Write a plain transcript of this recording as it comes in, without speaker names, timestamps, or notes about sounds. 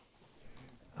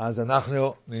אז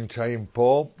אנחנו נמצאים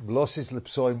פה, לוסיס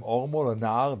לפסוים אורמו,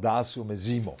 לנער דס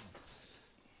ומזימו.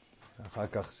 אחר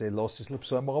כך זה לוסיס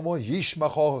לפסוים אורמו, ישמע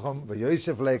חוכם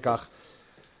ויוסף לקח,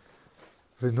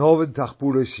 ונובד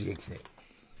תחפולס יקנה.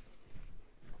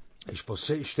 יש פה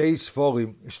שתי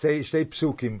ספורים, שתי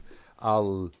פסוקים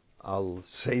על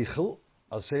שכל,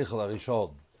 על שכל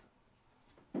הראשון.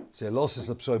 זה לוסיס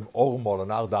לפסוים אורמו,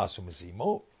 לנער דס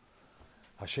ומזימו.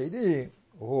 השני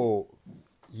הוא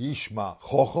ישמע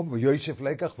חוכם ויוסף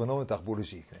לקח ונובד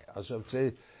תחפולס יקנה. עכשיו זה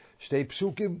שתי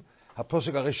פסוקים.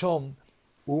 הפסוק הראשון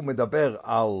הוא מדבר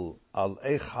על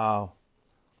איך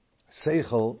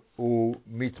השכל הוא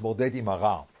מתמודד עם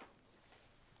הרע.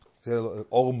 זה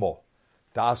אורמו,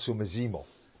 דס ומזימו.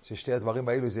 זה שתי הדברים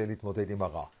האלו, זה להתמודד עם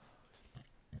הרע.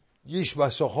 ישמע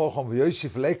חוכם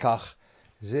ויוסף לקח,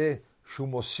 זה שהוא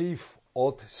מוסיף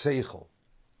עוד שכל.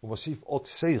 הוא מוסיף עוד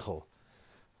שכל.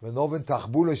 ונובד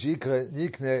תחפולס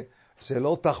יקנה, זה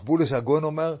לא תחפולס, הגאון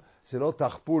אומר, זה לא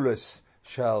תחפולס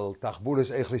של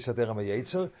תחפולס איך לסדר עם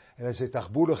היצר, אלא זה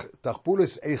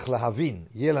תחפולס איך להבין,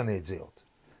 יהיה לנו את זה עוד.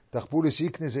 תחפולס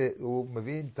יקנה זה, הוא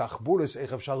מבין תחפולס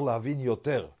איך אפשר להבין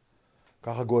יותר,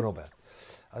 ככה הגאון אומר.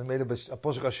 אז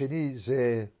הפסוק השני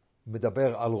זה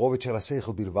מדבר על רובד של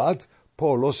השכל בלבד,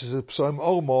 פה לא שזה פסוים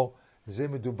אורמו, זה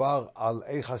מדובר על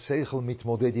איך השכל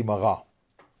מתמודד עם הרע,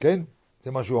 כן?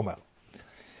 זה מה שהוא אומר.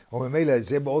 וממילא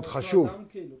זה מאוד חשוב. אדם,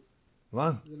 כאילו.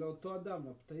 מה? זה לא אותו אדם,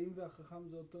 הפתאים והחכם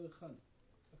זה אותו אחד.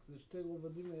 זה שתי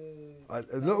רובדים.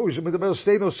 לא, הוא מדבר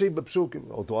שתי נושאים בפסוק,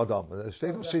 אותו אדם,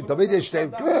 שתי נושאים, תמיד יש שתי,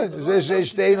 כן, זה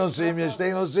שתי נושאים, יש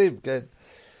שתי נושאים, כן.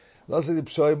 לא זה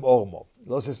פסוים אורמו,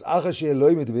 לא זה אחר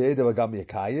שאלוהים את וידע וגם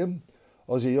יקיים,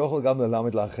 או זה יוכל גם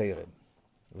ללמד לאחרים.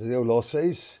 וזהו לא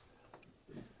סייס,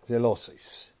 זה לא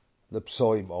סייס.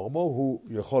 לפסוים אורמו, הוא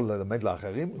יכול ללמד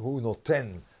לאחרים, הוא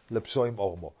נותן לפסוים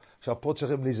אורמו. עכשיו פה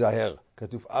צריכים להיזהר,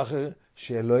 כתוב אחר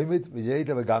שאלוהים את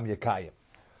וידע וגם יקיים.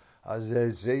 אז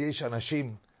זה יש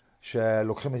אנשים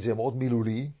שלוקחים את זה מאוד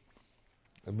מילולי,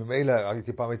 וממילא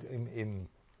הייתי פעם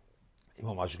עם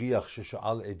המשגיח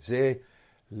ששאל את זה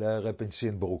לרבן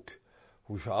ברוק.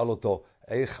 הוא שאל אותו,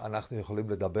 איך אנחנו יכולים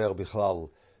לדבר בכלל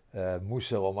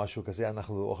מוסר או משהו כזה,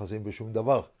 אנחנו לא אוחזים בשום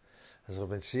דבר. אז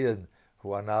רבן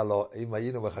הוא ענה לו, אם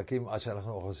היינו מחכים עד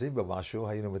שאנחנו אוחזים במשהו,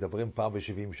 היינו מדברים פעם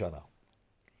ב-70 שנה.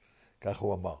 כך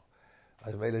הוא אמר.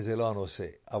 אז מילא זה לא הנושא.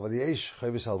 אבל יש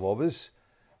חייבס אלבובס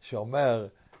שאומר,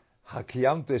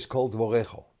 הקיימת את כל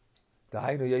דבורך.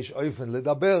 דהיינו יש אופן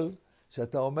לדבר,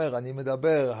 שאתה אומר, אני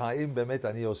מדבר, האם באמת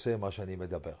אני עושה מה שאני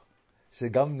מדבר. זה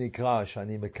גם נקרא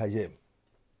שאני מקיים.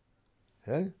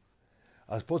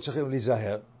 אז פה צריכים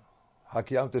להיזהר,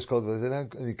 הקיימת את כל דבורך, זה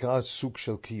נקרא סוג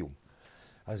של קיום.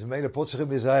 אז מילא פה צריכים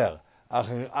להיזהר,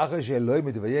 אחרי שלא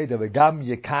ימד וידע וגם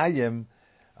יקיים,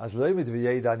 אז לא ימד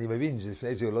וידע, אני מבין,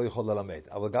 לפני זה הוא לא יכול ללמד,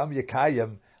 אבל גם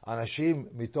יקיים, אנשים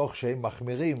מתוך שהם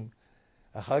מחמירים,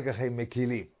 אחר כך הם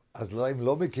מקילים. אז לא, הם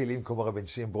לא מקילים כמו רבן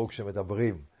ברוק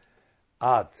שמדברים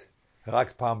עד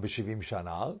רק פעם ב-70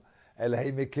 שנה, אלא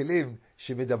הם מקילים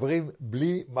שמדברים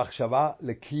בלי מחשבה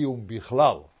לקיום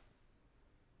בכלל.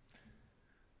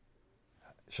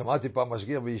 שמעתי פעם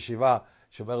משגיר בישיבה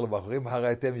שאומר לבחורים,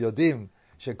 הרי אתם יודעים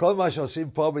שכל מה שעושים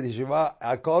פה בישיבה,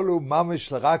 הכל הוא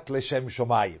ממש רק לשם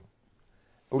שמיים.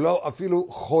 הוא לא אפילו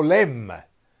חולם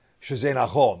שזה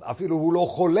נכון, אפילו הוא לא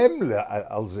חולם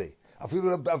על זה.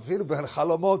 אפילו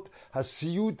בחלומות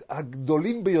הסיוט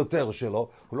הגדולים ביותר שלו,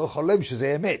 הוא לא חולם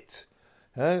שזה אמת.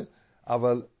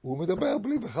 אבל הוא מדבר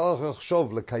בלי בכלל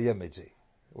לחשוב לקיים את זה.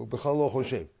 הוא בכלל לא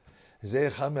חושב. זה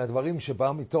אחד מהדברים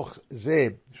שבא מתוך זה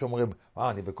שאומרים,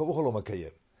 אני בכל וכל לא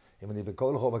מקיים. אם אני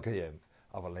בכל וכל מקיים,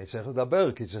 אבל אני צריך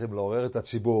לדבר, כי צריכים לעורר את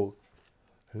הציבור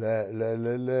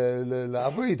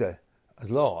לעבודה.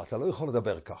 אז לא, אתה לא יכול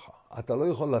לדבר ככה. אתה לא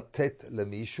יכול לתת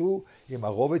למישהו אם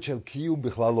הרובד של קיום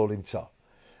בכלל לא נמצא.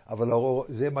 אבל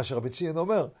זה מה שרבי ציון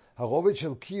אומר. הרובד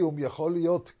של קיום יכול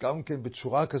להיות גם כן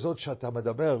בצורה כזאת שאתה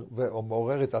מדבר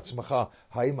ומעורר את עצמך,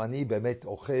 האם אני באמת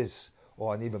אוחז,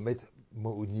 או אני באמת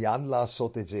מעוניין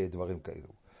לעשות את זה, דברים כאלו.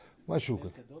 משהו כזה.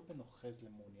 זה גדול בין אוחז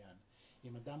למעוניין.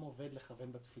 אם אדם עובד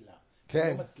לכוון בתפילה, כן.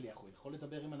 הוא לא מצליח, הוא יכול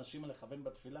לדבר עם אנשים על לכוון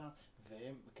בתפילה,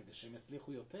 כדי שהם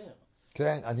יצליחו יותר.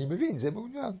 כן, אני מבין, זה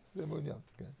מעוניין,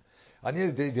 כן.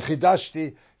 אני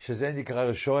חידשתי שזה נקרא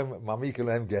רשויים מעמיק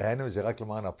להם גהנם, זה רק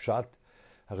למען הפשט.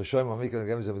 הרשויים מעמיק להם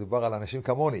גהנם זה מדובר על אנשים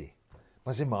כמוני.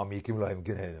 מה זה מעמיקים להם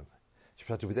גהנם?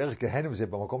 שפשוט בדרך גהנם זה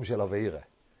במקום של הווירה.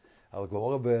 אבל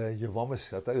כמו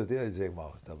ביומס, אתה יודע את זה,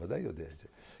 אתה ודאי יודע את זה.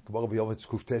 כמו ביומס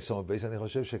קופטסון, אני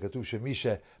חושב שכתוב שמי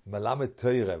שמלמד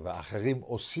תורה ואחרים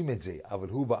עושים את זה, אבל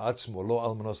הוא בעצמו לא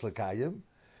על מנוס לקיים,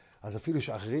 אז אפילו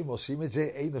שאחרים עושים את זה,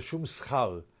 אין שום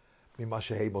שכר ממה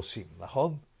שהם עושים,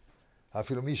 נכון?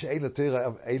 אפילו מי שאין לו תורה,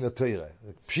 אין לו תורה.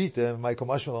 פשיט, מייקו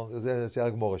משהו, זה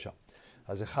הגמורה שם.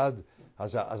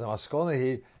 אז המסקנה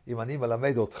היא, אם אני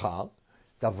מלמד אותך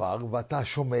דבר, ואתה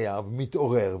שומע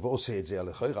ומתעורר ועושה את זה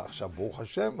עליך, עכשיו ברוך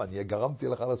השם, אני גרמתי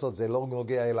לך לעשות, זה לא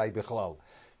נוגע אליי בכלל.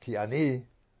 כי אני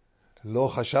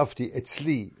לא חשבתי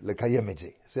אצלי לקיים את זה.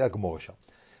 זה הגמורה שם.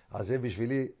 אז זה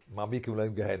בשבילי מעמיקים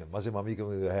להם גהנם. מה זה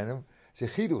מעמיקים להם גהנם? זה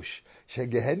חידוש,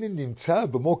 שגהנם נמצא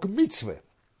במוקם מצווה.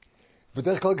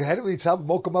 בדרך כלל גהנם נמצא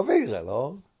במוקם עבירה,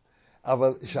 לא?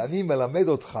 אבל כשאני מלמד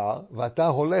אותך, ואתה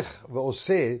הולך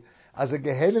ועושה, אז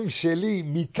הגהנם שלי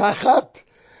מתחת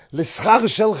לשכר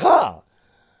שלך.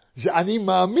 אני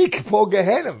מעמיק פה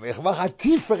גהנם. איך אמר,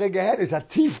 הטיפר גהנם, זה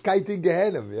הטיפקייט אין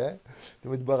גהנם, זה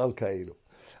מדבר על כאלו.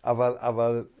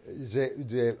 אבל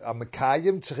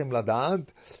המקיים צריכים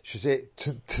לדעת שזה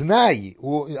תנאי,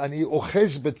 אני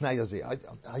אוחז בתנאי הזה.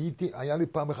 היה לי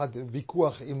פעם אחת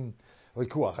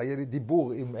ויכוח, היה לי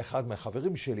דיבור עם אחד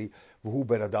מהחברים שלי, והוא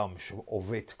בן אדם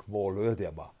שעובד כמו לא יודע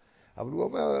מה. אבל הוא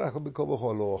אומר, אנחנו בכל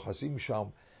וכל לא אוחזים שם,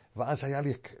 ואז היה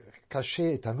לי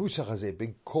קשה את הנוסח הזה,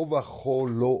 בין כה וכה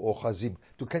לא אוחזים.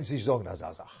 Du kennst nicht sagen, das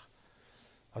Asach.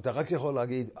 אתה רק יכול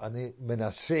להגיד, אני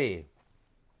מנסה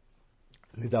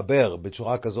לדבר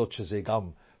בצורה כזאת שזה גם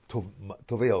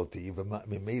תובע אותי,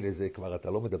 וממילא זה כבר אתה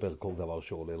לא מדבר כל דבר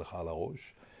שעולה לך על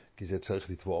הראש, כי זה צריך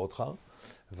לתבוע אותך,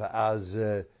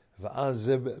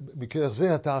 ואז מכך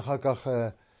זה אתה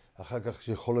אחר כך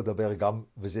יכול לדבר גם,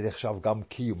 וזה נחשב גם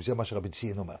קיום, זה מה שרבי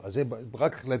ציון אומר. אז זה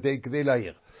רק כדי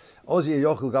להעיר. או זה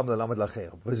יוכל גם ללמד לאחר,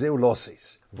 וזהו לא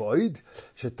עשיס. ועוד,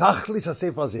 שתכליס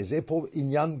הספר הזה, זה פה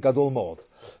עניין גדול מאוד,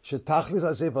 שתכליס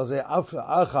הספר הזה, אף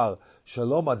אחר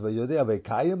שלומד ויודע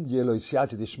וקיים, יהיה לו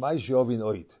סייעתא דשמיא שיובין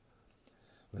עוד.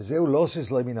 וזהו לא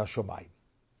עשיס לו מן השמיים.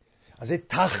 אז זה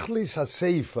תכליס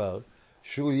הספר,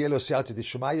 שהוא יהיה לו סייעתא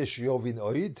דשמיא שיובין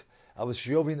עוד, אבל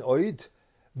שיובין עוד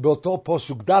באותו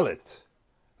פסוק ד',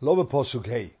 לא בפסוק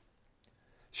ה'.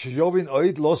 שיובין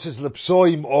עוד לא עשיס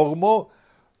לפסוים אורמו,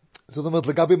 זאת אומרת,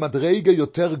 לגבי מדרגה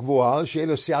יותר גבוהה, שיהיה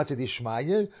לו סייעתא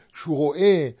דשמיא, שהוא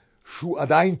רואה שהוא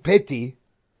עדיין פתי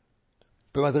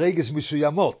במדרגות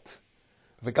מסוימות,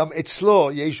 וגם אצלו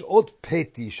יש עוד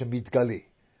פתי שמתגלה.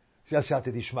 זה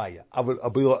הסייעתא דשמיא. אבל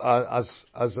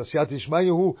אז הסייעתא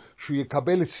דשמיא הוא שהוא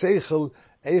יקבל שכל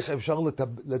איך אפשר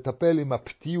לטפל עם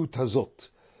הפתיות הזאת.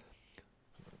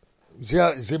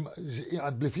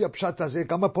 לפי הפשט הזה,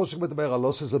 גם הפסוק מדבר על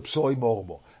לוסס לפסוים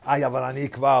אורמו. אבל אני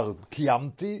כבר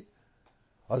קיימתי,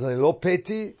 אז אני לא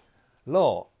פתי?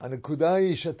 לא. הנקודה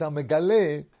היא שאתה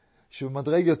מגלה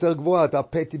שבמדרגה יותר גבוהה אתה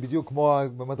פתי בדיוק כמו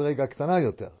במדרגה הקטנה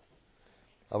יותר.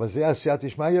 אבל זה הסייעתא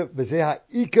דשמיא, וזה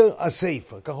העיקר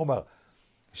הספר. כך אומר,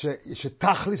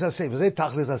 שתכליס הספר, זה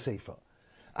תכליס הספר.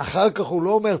 אחר כך הוא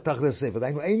לא אומר תכליס הספר,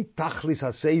 דהיינו אין תכליס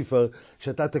הספר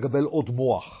שאתה תקבל עוד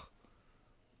מוח.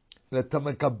 אתה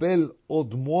מקבל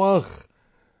עוד מוח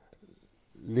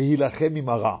להילחם עם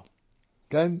הרע.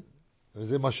 כן?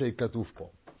 וזה מה שכתוב פה.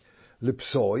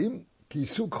 לפסוים, כי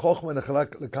סוג חוכמה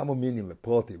נחלק לכמה מינים,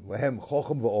 פרוטים, והם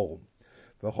חוכם ואורם.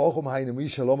 וחוכם היינו מי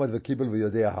שלומד וקיבל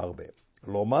ויודע הרבה.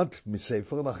 לומד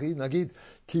מספר, נגיד,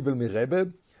 קיבל מרבה,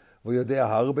 ויודע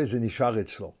הרבה, זה נשאר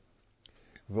אצלו.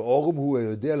 ואורם הוא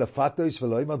יודע לפתוס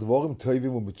ולא עם הדבורים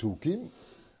טובים ומצוקים,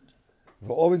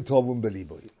 ואורם טובים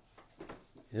בליבוי.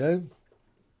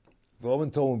 ואורם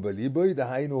טובים בליבוי,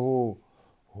 דהיינו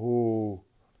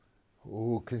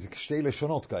הוא שתי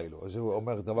לשונות כאלו. אז הוא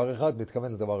אומר דבר אחד,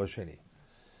 מתכוון לדבר השני.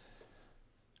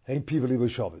 אין פי וליבוי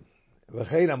שווים.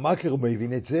 וכן המכר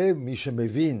מבין את זה, מי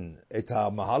שמבין את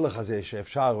המהלך הזה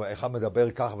שאפשר, אחד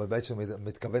מדבר ככה ובעצם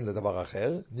מתכוון לדבר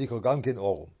אחר, נקרא גם כן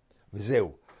אורם.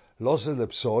 וזהו. לא זה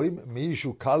לפסוים,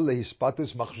 מישהו קל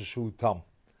להספטוס מחששו תם.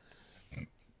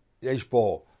 יש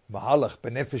פה מהלך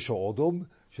בנפש האודום,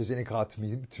 שזה נקרא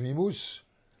תמימוס,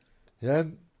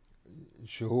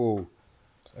 שהוא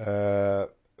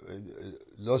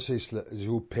לא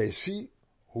שהוא פסי,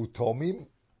 הוא תומים,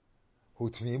 הוא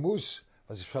תמימוס,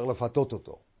 אז אפשר לפתות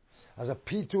אותו. אז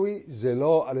הפיתוי זה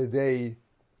לא על ידי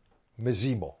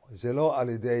מזימו, זה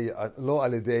לא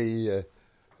על ידי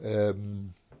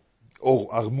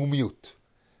ערמומיות.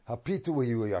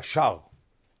 הפיתוי הוא ישר.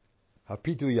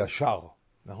 הפיתוי ישר,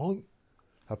 נכון?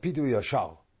 הפיתוי ישר.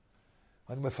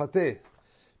 אני מפתה.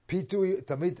 פיתוי,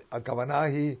 תמיד הכוונה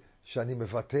היא שאני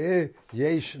מפתה,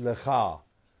 יש לך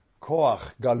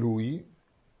כוח גלוי,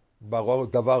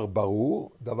 דבר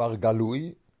ברור, דבר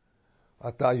גלוי,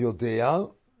 אתה יודע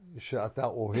שאתה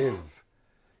אוהב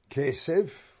כסף,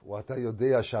 או אתה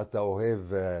יודע שאתה אוהב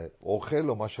אוכל,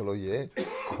 או מה שלא יהיה,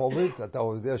 כובד, אתה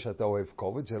יודע שאתה אוהב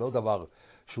כובד, זה לא דבר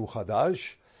שהוא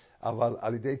חדש, אבל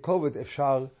על ידי כובד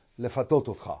אפשר לפתות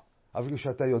אותך, אפילו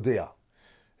שאתה יודע.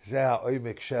 זה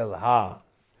העומק של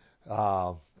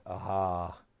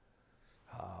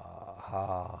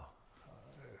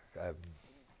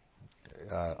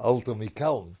האלתר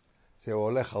מקלן, זה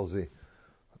הולך על זה.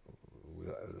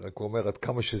 הוא אומר עד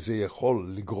כמה שזה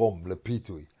יכול לגרום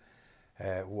לפיתוי.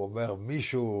 הוא אומר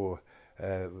מישהו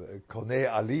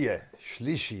קונה עלייה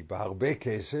שלישי בהרבה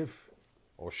כסף,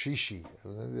 או שישי,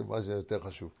 אני לא יודע מה זה יותר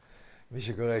חשוב. מי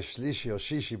שקורא שלישי או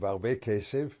שישי בהרבה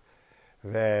כסף,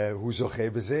 והוא זוכה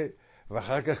בזה,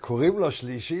 ואחר כך קוראים לו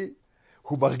שלישי,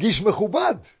 הוא מרגיש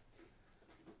מכובד.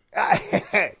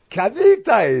 קנית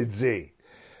את זה.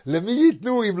 למי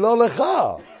ייתנו אם לא לך?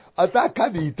 אתה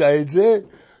קנית את זה,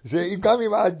 זה גם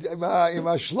אם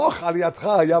השלוח על ידך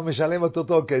היה משלם את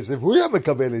אותו כסף, הוא היה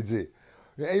מקבל את זה.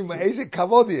 איזה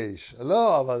כבוד יש.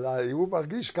 לא, אבל הוא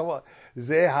מרגיש כבוד.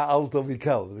 זה האלתר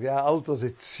מקל. האלתר זה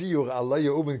ציור על לא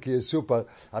יאומן כי יסופר,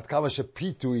 עד כמה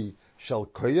שפיתוי של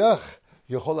כוח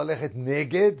יכול ללכת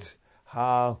נגד,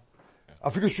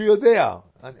 אפילו שהוא יודע.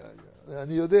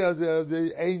 אני יודע, זה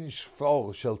אין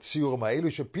שפור של ציורים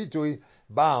האלו שפיתוי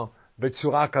בא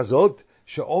בצורה כזאת,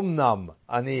 שאומנם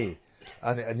אני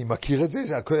מכיר את זה,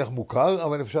 זה הכוח מוכר,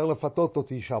 אבל אפשר לפתות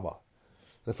אותי שמה.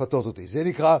 לפתות אותי. זה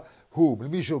נקרא,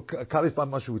 מישהו קל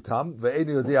לפעמים משהו תם, ואין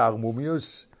יודע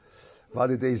ארמומיוס,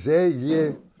 ועל ידי זה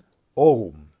יהיה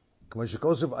אורום. כמו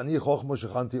שכוסף, אני חוכמו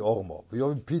שכנתי אורמו,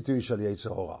 ויום פיתוי של יצר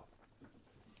הורה.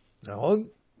 נכון?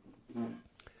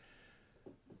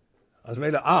 אז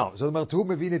מילא, זאת אומרת, הוא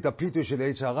מבין את הפיתוי של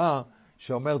יצר הרע,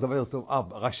 שאומר דבר טוב,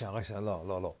 רק שנייה,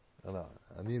 לא,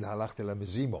 אני הלכתי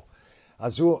למזימו.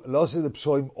 אז הוא לא עושה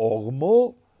לפסוים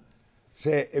אורמו,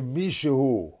 זה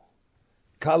מישהו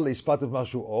קל להספת את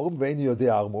משהו אורם, ואין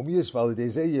יודע ארמומיוס, ועל ידי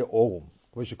זה יהיה אורם.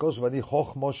 כמו שכוסף, אני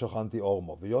חוכמו שכנתי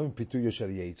אורמו, ויום פיתוי של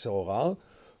יצר הרע,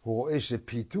 הוא רואה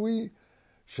שפיתוי,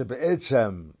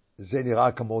 שבעצם זה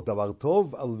נראה כמו דבר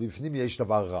טוב, אבל בפנים יש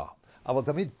דבר רע. אבל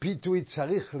תמיד פיתוי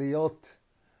צריך להיות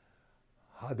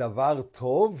הדבר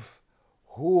טוב,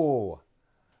 הוא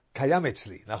קיים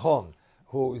אצלי, נכון?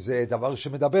 זה דבר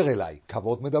שמדבר אליי,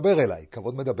 כבוד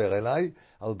מדבר אליי,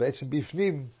 אבל בעצם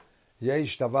בפנים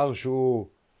יש דבר שהוא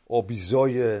או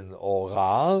ביזוין או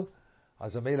רע,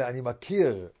 אז המילא אני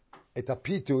מכיר את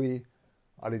הפיתוי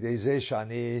על ידי זה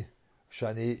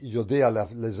שאני יודע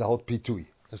לזהות פיתוי.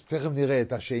 אז תכף נראה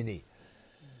את השני.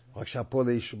 רק שהפה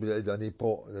אני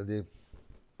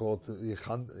פה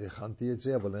הכנתי את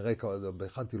זה, אבל נראה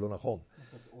הכנתי לא נכון.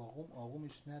 הוא ערום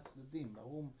משני הצדדים,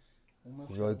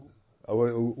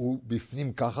 הוא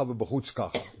בפנים ככה ובחוץ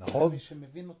ככה, נכון? מי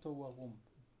שמבין אותו הוא ערום.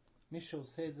 מי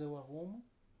שעושה את זה הוא ערום.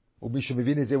 ומי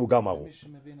שמבין את זה הוא גם ערום. מי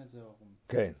שמבין את זה הוא ערום.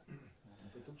 כן.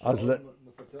 אז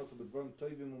מפתה אותו בדברים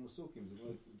טובים ומסוקים, זה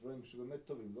דברים שבאמת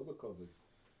טובים, לא בכובד.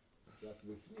 רק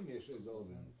בפנים יש איזה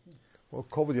אובן.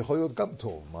 כובד יכול להיות גם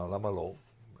טוב, למה לא?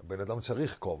 בן אדם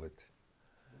צריך כובד.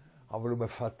 אבל הוא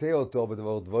מפתה אותו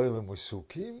בדברים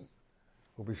ומסוקים,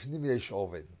 ובפנים יש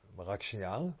אובן. רק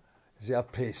שנייה, זה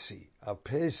הפסי.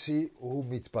 הפסי הוא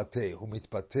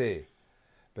מתפתה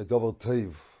בדבר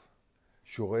טוב,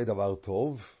 שהוא רואה דבר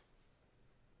טוב.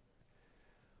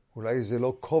 אולי זה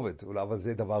לא כובד, אבל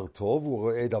זה דבר טוב, הוא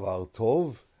רואה דבר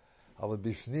טוב, אבל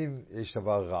בפנים יש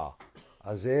דבר רע.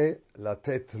 אז זה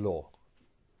לתת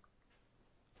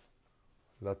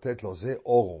לו, זה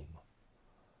אורום.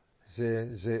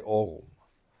 זה אורום.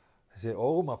 זה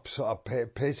אורום,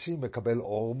 הפסי מקבל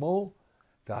אורמו,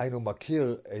 דהיינו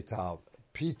מכיר את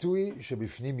הפיתוי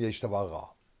שבפנים יש דבר רע.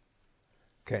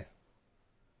 כן.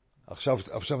 עכשיו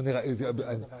נראה...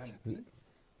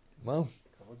 מה?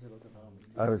 כבוד זה לא דבר אמיתי.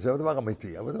 זה לא דבר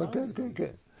אמיתי, אבל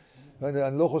כן.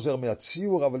 אני לא חוזר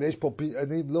מהציור, אבל יש פה...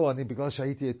 אני בגלל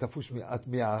שהייתי תפוס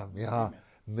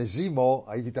מהמזימו,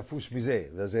 הייתי תפוס מזה,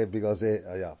 וזה בגלל זה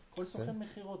היה. כל סוכן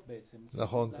מחירות בעצם.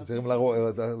 נכון, צריכים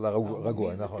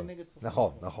לרגוע,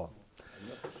 נכון.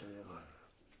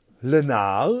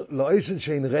 לנער, לא אישן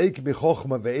שאין ריק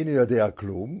בחוכמה ואין יודע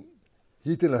כלום,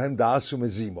 ייתן להם דאס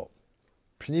ומזימו,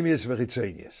 פנימיוס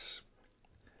וחיצוניוס.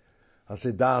 אז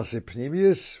זה דאס זה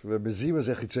פנימיוס ומזימו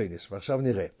זה חיצוניוס. ועכשיו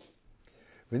נראה.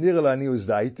 ונראה לעניוס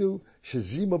דייטו,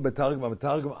 שזימו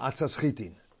מתרגם עצס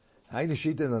חיטין. היינו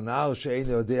שייתן לנער שאין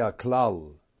יודע כלל,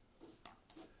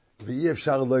 ואי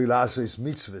אפשר לא לעשות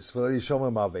מצווס ולא ישומר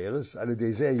מעברס, על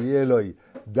ידי זה יהיה לו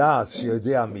דאס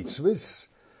שיודע מצווס,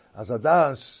 אז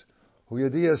הדאס הוא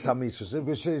יודע סמיצוס,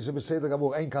 זה בסדר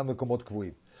גמור, אין כאן מקומות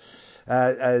קבועים.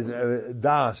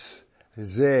 דאס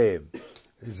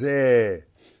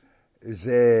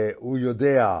הוא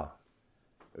יודע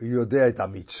את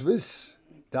המצווס,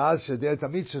 דאס יודע את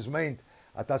המצווס, meint,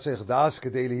 אתה צריך דאס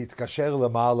כדי להתקשר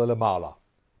למעלה.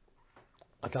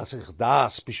 אתה צריך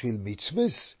דאס בשביל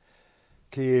מצווס,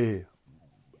 כי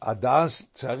הדס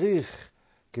צריך,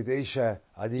 כדי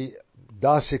שאני,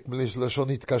 דס לשון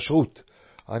התקשרות,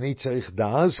 אני צריך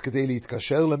דס כדי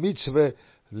להתקשר למצווה,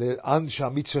 לאן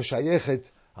שהמצווה שייכת,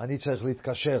 אני צריך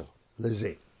להתקשר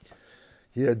לזה.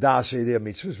 היא דס שידי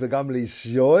המצווה, וגם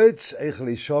ליועץ, איך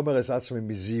לשומר את עצמי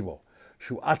מזימו,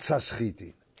 שהוא עצה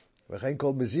סחיטין. וכן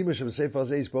כל מזימו שבספר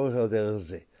הזה יספורך על דרך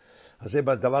זה. אז זה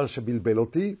דבר שבלבל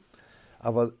אותי,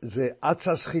 אבל זה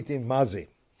עצה סחיטין, מה זה?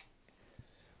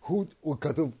 הוא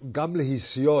כתוב גם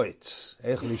להיסיועץ,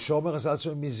 איך לשומר את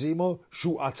עצמי מזימו,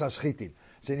 שהוא עצה סחיטין.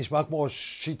 זה נשמע כמו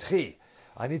שטחי.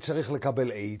 אני צריך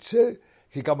לקבל עצה,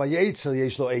 כי גם היצר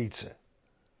יש לו עצה.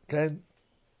 כן?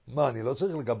 מה, אני לא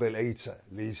צריך לקבל עצה,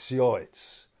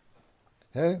 להיסיועץ.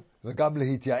 וגם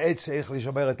להתייעץ איך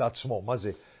לשמר את עצמו. מה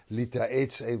זה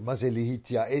להתייעץ, מה זה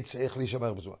להתייעץ איך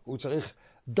לשמר את עצמו? הוא צריך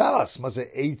דס, מה זה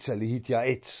עצה,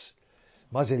 להתייעץ.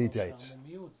 מה זה להתייעץ?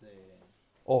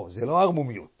 זה לא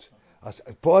ערמומיות. אז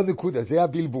פה הנקודה, זה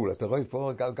הבלבול. אתה רואה,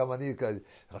 פה גם אני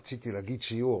רציתי להגיד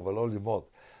שיעור, אבל לא ללמוד.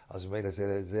 אז מילא,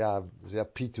 זה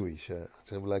הפיתוי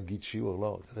שצריכים להגיד שיעור,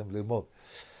 לא, צריכים ללמוד.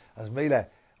 אז מילא,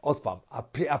 עוד פעם,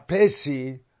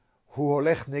 הפסי הוא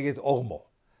הולך נגד אורמו.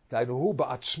 דהיינו, הוא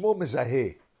בעצמו מזהה.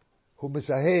 הוא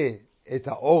מזהה את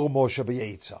האורמו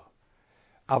שביצר.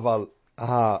 אבל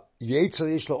היצר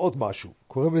יש לו עוד משהו.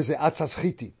 קוראים לזה עצה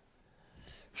סחיטין.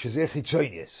 שזה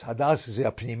חיצוניס. הדס זה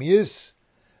הפנימיוס,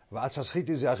 ועצה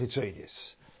סחיטין זה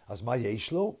החיצוניס. אז מה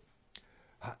יש לו?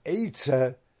 העצה,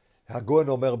 הגויין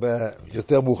אומר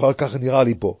יותר מאוחר, ככה נראה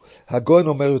לי פה. הגויין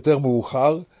אומר יותר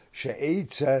מאוחר,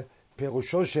 שעצה,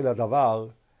 פירושו של הדבר,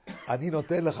 אני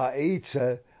נותן לך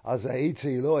עצה, אז העצה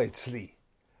היא לא אצלי.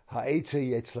 העצה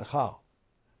היא אצלך.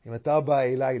 אם אתה בא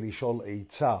אליי לשאול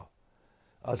עצה,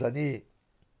 אז אני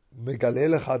מגלה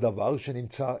לך דבר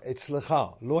שנמצא אצלך,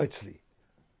 לא אצלי.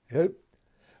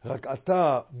 רק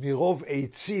אתה, מרוב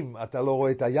עצים, אתה לא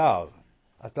רואה את היער.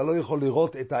 אתה לא יכול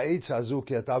לראות את העץ הזו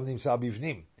כי אתה נמצא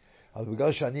בפנים. אבל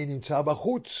בגלל שאני נמצא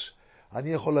בחוץ, אני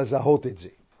יכול לזהות את זה.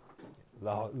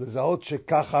 לזהות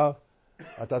שככה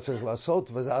אתה צריך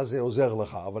לעשות, ואז זה עוזר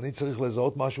לך. אבל אני צריך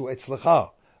לזהות משהו אצלך.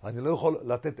 אני לא יכול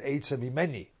לתת עצה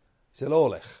ממני. זה לא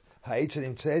הולך. העצה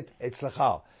נמצאת אצלך,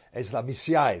 אצל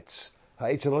המסייעץ.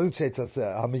 העצה לא נמצאת אצל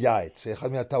המייעץ, זה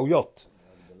אחד מהטעויות.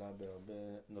 הגדלה בהרבה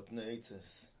נותני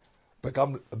עצס.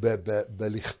 וגם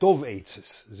בלכתוב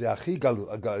עצס, זה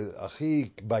הכי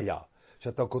בעיה.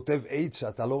 כשאתה כותב עצה,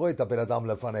 אתה לא רואה את הבן אדם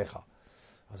לפניך.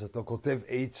 אז אתה כותב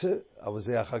עצה, אבל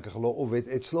זה אחר כך לא עובד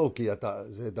אצלו, כי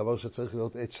זה דבר שצריך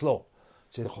להיות אצלו.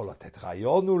 זה יכול לתת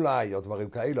רעיון אולי, או דברים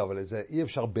כאלו, אבל זה אי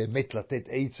אפשר באמת לתת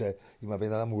עצה אם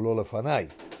הבן אדם הוא לא לפניי.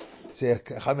 זה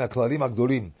אחד מהכללים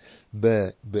הגדולים.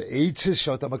 בעצה,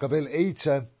 כשאתה מקבל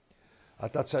עצה,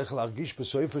 אתה צריך להרגיש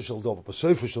בסופו של דבר.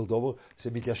 בסופו של דבר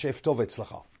זה מתיישב טוב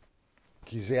אצלך.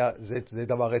 כי זה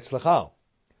דבר אצלך.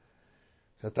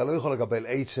 אתה לא יכול לקבל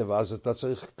עצה, ואז אתה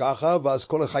צריך ככה, ואז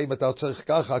כל החיים אתה צריך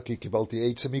ככה, כי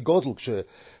קיבלתי עצה מגודל,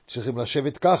 כשצריכים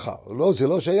לשבת ככה. לא, זה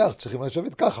לא שייך, צריכים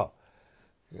לשבת ככה.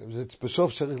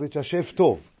 בסוף צריך להתיישב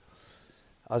טוב.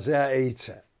 אז זה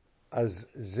העצה. אז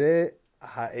זה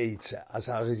העצה. אז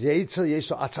היצר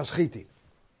יש לו עצה סחיטין.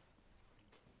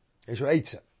 יש לו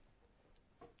עצה.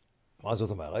 מה זאת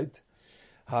אומרת?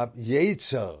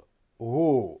 היצר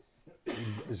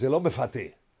זה לא מפתה.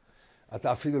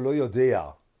 אתה אפילו לא יודע.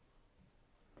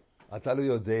 אתה לא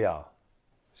יודע.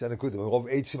 זה הנקודה. ברוב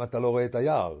עצים אתה לא רואה את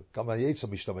היער. כמה היצר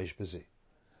משתמש בזה.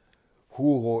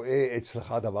 הוא רואה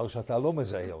אצלך דבר שאתה לא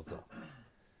מזהה אותו.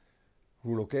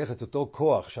 הוא לוקח את אותו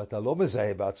כוח שאתה לא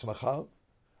מזהה בעצמך,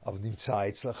 אבל נמצא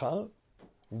אצלך,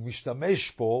 הוא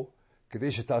משתמש פה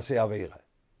כדי שתעשה עבירה.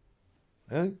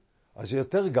 אז זה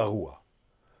יותר גרוע.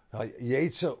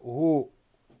 היצר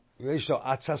יש לו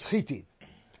עצה סחיטין.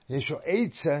 יש לו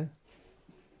עצה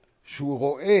שהוא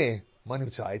רואה מה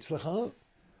נמצא אצלך,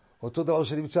 אותו דבר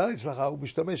שנמצא אצלך הוא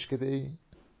משתמש כדי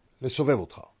לסובב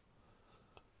אותך.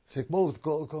 זה כמו,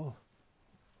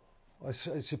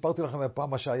 סיפרתי לכם פעם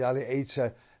מה שהיה לי עצה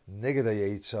נגד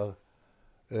היצר,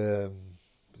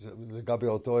 לגבי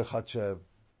אותו אחד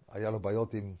שהיה לו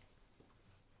בעיות עם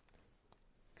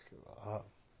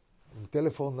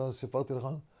טלפון, לא סיפרתי לך?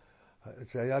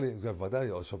 זה היה לי, ודאי,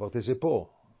 ספרתי את זה פה,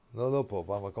 לא פה,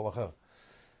 במקום אחר.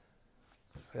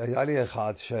 היה לי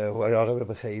אחד שהוא היה רבי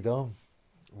בחיידר,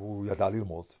 והוא ידע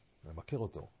ללמוד, אני מכיר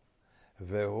אותו,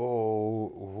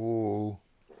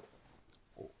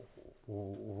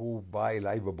 הוא בא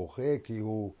אליי ובוכה כי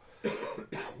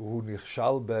הוא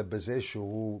נכשל בזה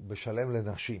שהוא משלם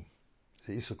לנשים.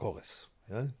 זה איסר קורס.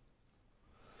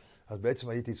 אז בעצם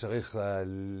הייתי צריך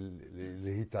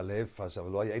להתעלף,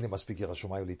 אבל לא היה, אין לי מספיק ירא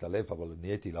שמיים להתעלף, אבל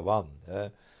נהייתי לבן.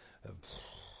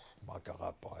 מה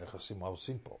קרה פה? מה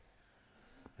עושים פה?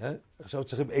 עכשיו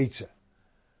צריכים עצה.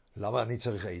 למה אני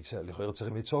צריך עצה? לכאורה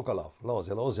צריכים לצעוק עליו. לא,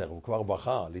 זה לא עוזר, הוא כבר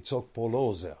בכה, לצעוק פה לא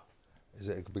עוזר.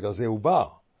 בגלל זה הוא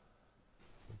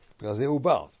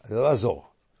בא. זה לא יעזור.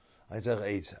 אני צריך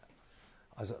עצה.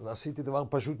 אז עשיתי דבר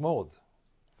פשוט מאוד.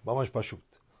 ממש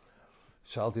פשוט.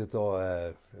 שאלתי אותו,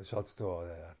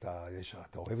 אתה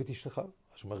אוהב את אשתך? אז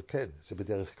הוא אומר, כן, זה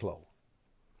בדרך כלל.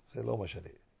 זה לא משנה,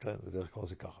 כן, בדרך כלל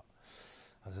זה ככה.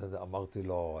 אז אמרתי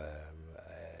לו,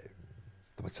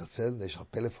 אתה מצלצל? יש לך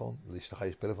פלאפון? לאשתך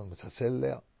יש פלאפון? מצלצל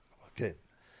אליה? כן.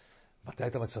 מתי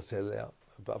אתה מצלצל אליה?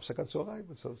 בהפסקת צהריים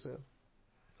מצלצל.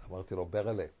 אמרתי לו,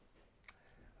 ברלה,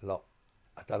 לא.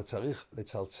 אתה צריך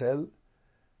לצלצל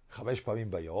 5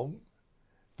 פעמים ביום,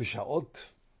 בשעות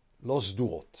לא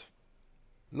סדורות.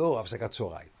 לא הפסקת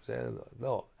צהריים. זה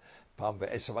לא. פעם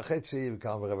ב10:30,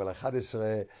 פעם ב11:45,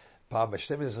 פעם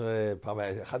ב12, פעם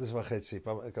ב11:30,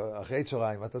 פעם אחרי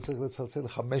צהריים. אתה צריך לצלצל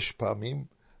 5 פעמים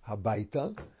הביתה,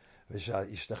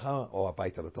 ושאשתך, או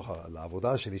הביתה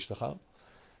לעבודה של אשתך,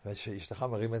 ושאשתך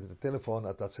מרימת את הטלפון,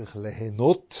 אתה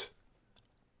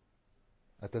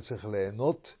צריך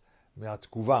ליהנות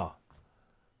מהתגובה,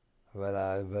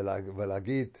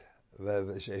 ולהגיד,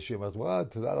 שהיא אומרת,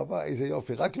 תודה רבה, איזה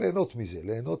יופי, רק ליהנות מזה,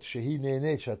 ליהנות שהיא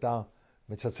נהנית שאתה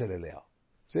מצלצל אליה.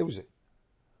 זהו זה.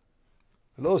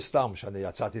 לא סתם שאני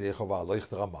יצאתי לרחובה, לא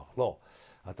יחתרמה, לא.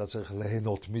 אתה צריך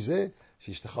ליהנות מזה,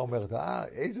 שאשתך אומרת,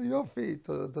 איזה יופי,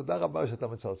 תודה רבה שאתה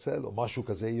מצלצל, או משהו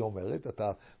כזה היא אומרת,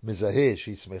 אתה מזהה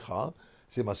שהיא שמחה,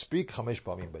 זה מספיק 5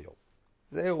 פעמים ביום.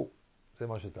 זהו, זה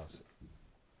מה שתעשה.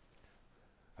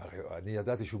 אני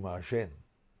ידעתי שהוא מעשן,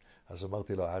 אז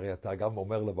אמרתי לו, הרי אתה גם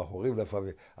אומר לבחורים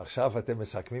לפעמים, עכשיו אתם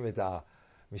מסכמים את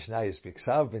המשנה הספיק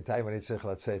סב, בינתיים אני צריך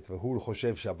לצאת, והוא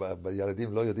חושב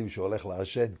שהילדים לא יודעים שהוא הולך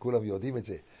לעשן, כולם יודעים את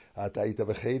זה. אתה היית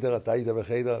בחדר,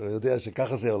 ויודע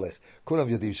שככה זה הולך. כולם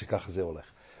יודעים שככה זה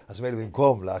הולך. אז מילא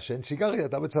במקום לעשן סיגריה,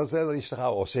 אתה מצלצל לאשתך, או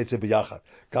עושה את זה ביחד.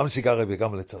 גם סיגריה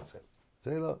וגם לצלצל.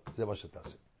 זה מה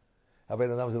שתעשה.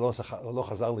 הבן אדם זה לא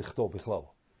חזר לכתוב בכלל.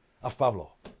 אף פעם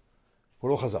לא. הוא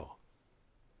לא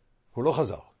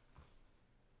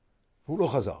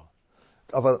חזר.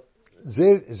 אבל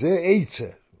זה עצה.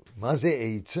 מה זה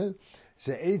עצה?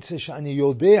 זה עצה שאני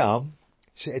יודע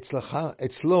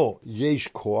שאצלו יש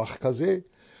כוח כזה,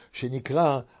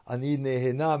 שנקרא, אני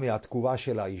נהנה מהתגובה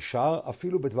של האישה,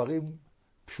 אפילו בדברים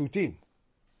פשוטים.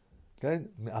 כן?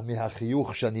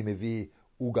 מהחיוך שאני מביא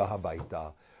עוגה הביתה,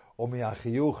 או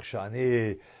מהחיוך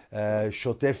שאני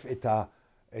שוטף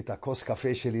את הכוס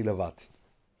קפה שלי לבד.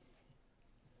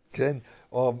 כן?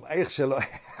 או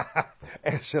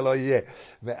איך שלא יהיה.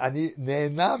 ואני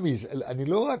נהנה מזה. אני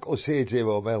לא רק עושה את זה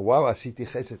ואומר, וואו, עשיתי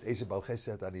חסד, איזה בעל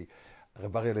חסד.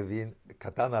 הרב אריה לוין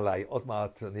קטן עליי, עוד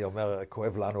מעט אני אומר,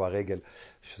 כואב לנו הרגל,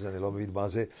 שזה אני לא מבין מה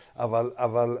זה,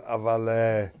 אבל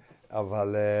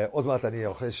עוד מעט אני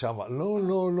אוכל שם.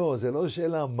 לא, זה לא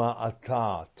שאלה מה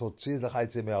אתה, תוציא לך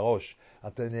את זה מהראש.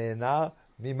 אתה נהנה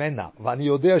ממנה, ואני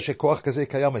יודע שכוח כזה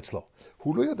קיים אצלו.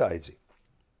 הוא לא ידע את זה.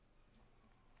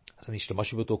 אז אני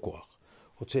השתמשתי באותו כוח,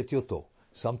 הוצאתי אותו,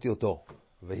 שמתי אותו,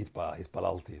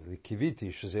 והתפללתי,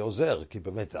 וקיוויתי שזה עוזר, כי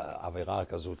באמת העבירה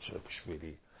כזאת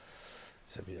שבשבילי,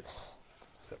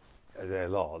 זה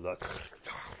לא,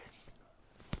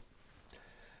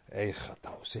 איך אתה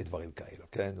עושה דברים כאלו,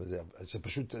 כן? זה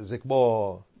פשוט, זה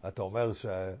כמו, אתה אומר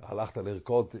שהלכת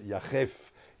לרקוד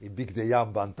יחף עם בגדי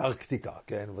ים באנטרקטיקה,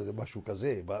 כן? וזה משהו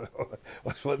כזה, מה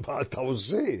אתה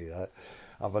עושה?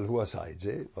 אבל הוא עשה את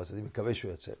זה, ואז אני מקווה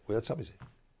שהוא יצא. הוא יצא מזה.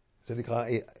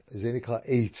 זה נקרא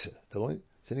עצה, אתה רואה?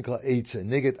 זה נקרא עצה.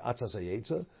 נגד עצה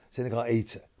יצה, זה נקרא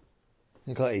עצה.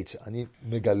 נקרא עצה. אני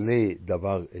מגלה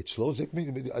דבר אצלו, זה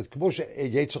כמו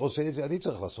שיצר עושה את זה, אני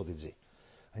צריך לעשות את זה.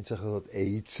 אני צריך לעשות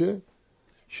עצה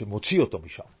שמוציא אותו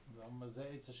משם. גם זה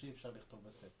עצה שאי אפשר לכתוב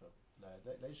בספר.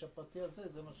 לאיש הפרטי הזה,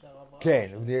 זה מה שהרב ראה.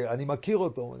 כן, אני מכיר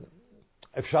אותו.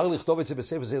 אפשר לכתוב את זה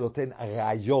בספר, זה נותן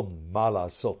רעיון מה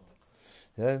לעשות.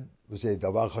 וזה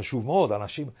דבר חשוב מאוד.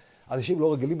 אנשים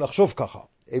לא רגילים לחשוב ככה.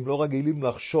 הם לא רגילים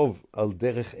לחשוב על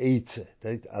דרך עצה,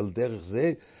 על דרך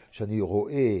זה שאני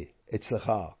רואה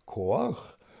אצלך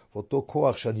כוח, ואותו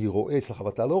כוח שאני רואה אצלך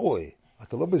ואתה לא רואה.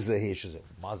 אתה לא מזהה שזה,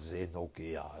 מה זה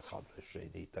נוגע אחד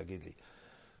לשני, תגיד לי.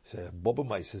 זה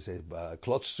בובמייס, זה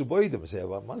קלוץ סובוידם,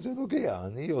 מה זה נוגע?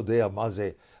 אני יודע מה זה,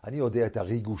 אני יודע את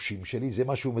הריגושים שלי, זה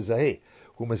מה שהוא מזהה.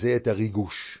 הוא מזהה את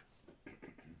הריגוש.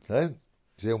 כן?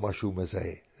 זהו מה שהוא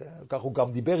מזהה. כך הוא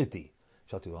גם דיבר איתי.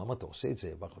 שאלתי לו, למה אתה עושה את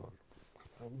זה?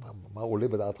 מה עולה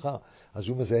בדעתך? אז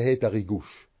הוא מזהה את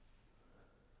הריגוש.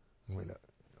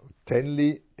 תן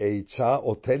לי עצה,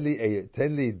 או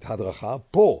תן לי הדרכה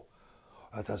פה.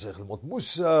 אתה צריך ללמוד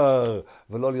מוסר,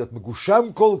 ולא להיות מגושם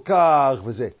כל כך,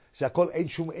 וזה. זה הכל אין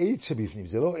שום עצה בפנים,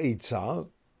 זה לא עצה,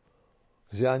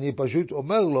 זה אני פשוט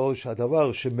אומר לו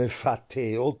שהדבר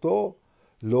שמפתה אותו,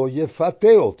 לא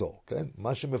יפתה אותו, כן?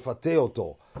 מה שמפתה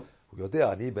אותו, הוא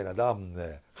יודע, אני בן אדם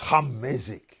חם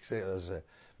מזק,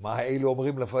 מה האלו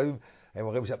אומרים לפעמים? הם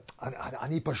אומרים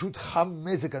אני פשוט חם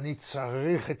מזק, אני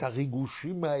צריך את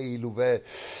הריגושים האלו,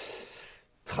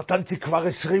 התחתנתי כבר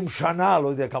 20 שנה, לא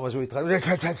יודע כמה זו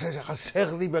התחתן,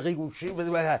 חסר לי בריגושים,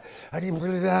 אני,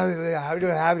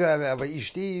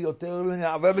 ואשתי יותר,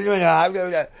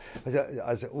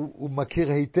 אז הוא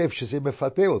מכיר היטב שזה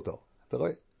מפתה אותו, אתה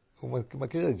רואה? הוא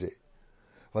מכיר את זה.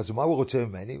 ואז מה הוא רוצה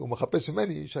ממני? הוא מחפש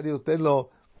ממני שאני נותן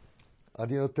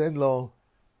לו,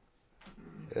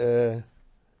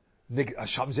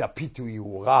 שם זה הפיתוי,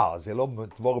 הוא רע, זה לא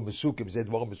דבורים מסוקים, זה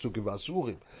דבורים מסוקים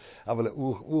ואסורים. אבל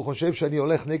הוא חושב שאני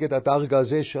הולך נגד הדרגה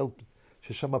הזה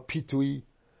ששם הפיתוי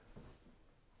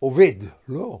עובד.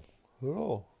 לא,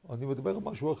 אני מדבר על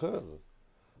משהו אחר.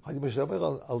 אני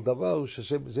מדבר על דבר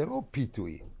שזה לא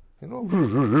פיתוי,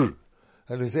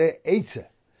 זה עצה.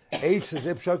 עצה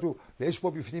זה פשוט, יש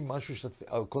פה בפנים משהו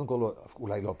קודם כל,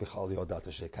 אולי לא בכלל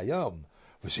יודעת שזה קיים,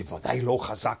 וזה ודאי לא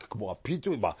חזק כמו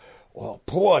הפיתוי,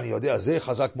 פה אני יודע, זה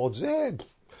חזק מאוד, זה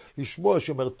לשמוע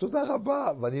שאומר תודה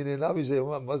רבה, ואני נהנה מזה,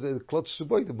 מה זה קלוט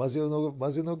סובוית, מה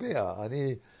זה נוגע?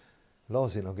 לא,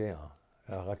 זה נוגע,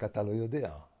 רק אתה לא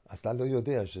יודע. אתה לא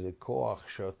יודע שזה כוח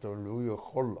שאתה לא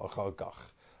יכול אחר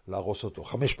כך להרוס אותו,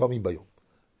 5 פעמים ביום,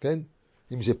 כן?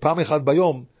 אם זה פעם אחת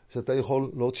ביום, שאתה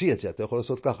יכול להוציא את זה, אתה יכול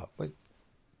לעשות ככה.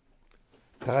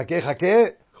 חכה,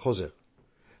 חוזר.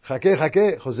 חכה,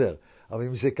 חוזר. אבל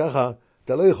אם זה ככה,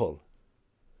 אתה לא יכול.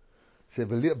 זה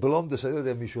בלומדס, אני לא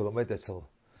יודע אם מישהו לומד אצל,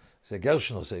 זה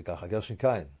גרשן עושה ככה, גרשן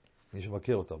קיין. מישהו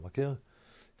מכיר אותו, מכיר?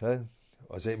 כן?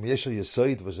 אז אם יש לו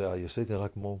יסוד, וזה היסוד נראה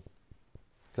כמו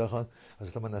ככה, אז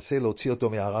אתה מנסה להוציא אותו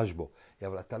מהרשבו.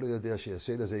 אבל אתה לא יודע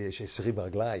שיסוד הזה יש 20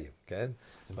 רגליים, כן?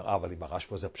 זאת אומרת, אבל אם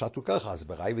הרשבו זה פשט הוא ככה, אז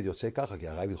ברייבד יוצא ככה, כי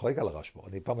הרייבד חולק על הרשבו.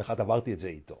 אני פעם אחת עברתי את זה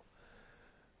איתו.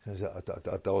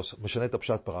 אתה משנה את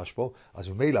הפשט ברשבו, אז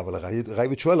ממילא, אבל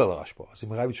הרייבד שואל על הרשבו. אז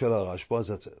אם הרייבד שואל על הרשבו,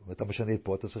 אז אתה משנה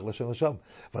פה, אתה צריך לשנות שם.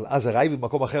 אבל אז הרייבד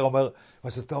במקום אחר אומר,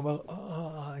 אז אתה אומר,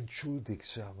 אנצ'ודיק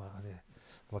שם, אני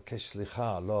מבקש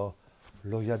סליחה,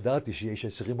 לא ידעתי שיש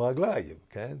 20 רגליים,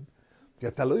 כן? כי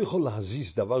אתה לא יכול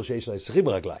להזיז דבר שיש לו 20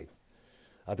 רגליים.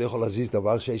 אתה יכול להזיז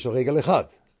דבר שיש לו רגל אחד,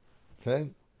 כן?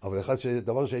 אבל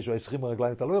דבר שיש לו 20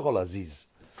 רגליים אתה לא יכול להזיז.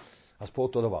 אז פה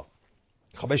אותו דבר.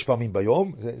 5 פעמים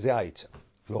ביום, זה העצה.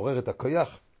 לעורר את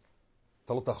הכוח,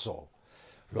 אתה לא תחזור.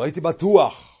 לא הייתי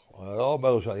בטוח, אני לא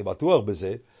אומר שאני בטוח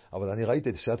בזה, אבל אני ראיתי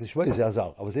את סייעת השמי, זה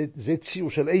עזר. אבל זה ציור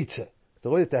של עצה. אתה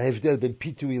רואה את ההבדל בין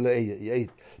פיתוי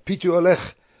לעצה. פיתוי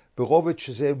הולך ברובד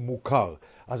שזה מוכר.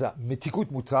 אז המתיקות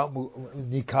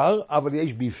ניכר, אבל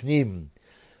יש בפנים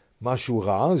משהו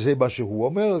רע, זה מה שהוא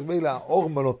אומר, ואלה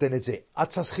האורמה נותן את זה.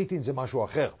 עצה סחיטין זה משהו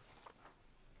אחר.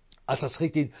 עצה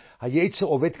סחיטין, היצר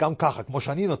עובד גם ככה, כמו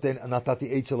שאני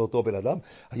נתתי עצה לאותו בן אדם,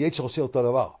 היצר עושה אותו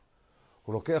דבר.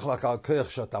 הוא לוקח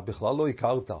לכך שאתה בכלל לא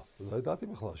הכרת, לא ידעתי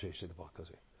בכלל שיש דבר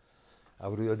כזה.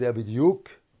 אבל הוא יודע בדיוק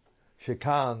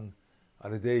שכאן,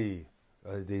 על ידי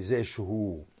זה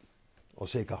שהוא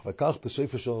עושה כך וכך,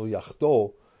 בסופו של דבר יחטוא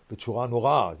בצורה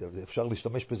נוראה. אפשר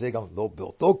להשתמש בזה גם לא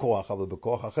באותו כוח, אבל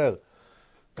בכוח אחר.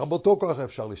 גם באותו כוח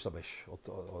אפשר להשתמש,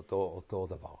 אותו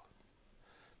דבר.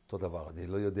 אותו דבר, אני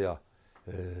לא יודע.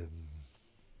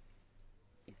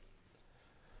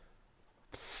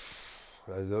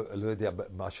 לא יודע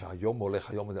מה שהיום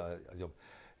הולך, היום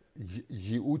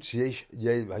ייעוץ יש,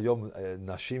 היום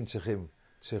נשים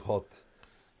צריכות,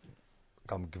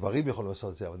 גם גברים יכולים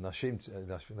לעשות את זה, אבל נשים,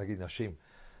 נגיד נשים,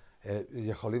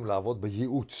 יכולים לעבוד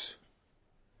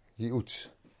ייעוץ,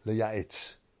 לייעץ,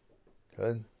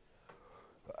 כן?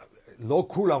 לא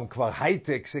כולם כבר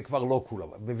הייטק, זה כבר לא כולם,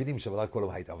 מבינים שבלעד כולם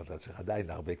הייטק, אבל אתה צריך עדיין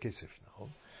הרבה כסף, נכון?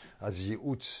 אז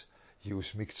ייעוץ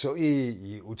מקצועי,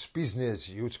 ייעוץ ביזנס,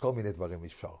 ייעוץ כל מיני דברים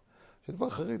אפשר. זה דבר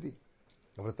חרדי,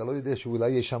 אבל אתה לא יודע שאולי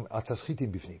יש שם עצה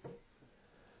סחיטין בפנים.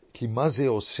 כי מה זה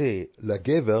עושה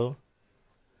לגבר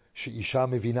שאישה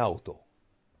מבינה אותו?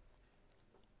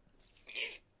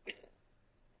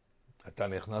 אתה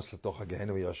נכנס לתוך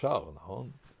הגהנום ישר,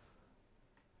 נכון?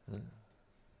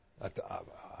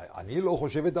 אני לא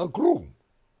חושבת על כלום.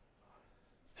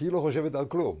 היא לא חושבת על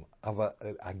כלום. אבל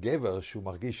הגבר שהוא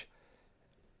מרגיש,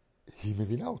 היא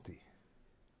מבינה אותי.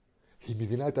 היא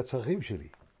מבינה את הצרכים שלי.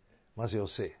 מה זה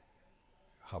עושה?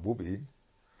 חבובי,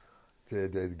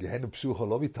 גהנום פסוכו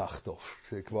לא מתחתוף,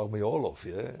 זה כבר מאורלוף.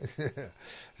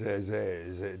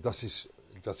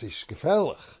 Das ist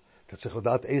gefährlich. אתה צריך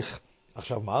לדעת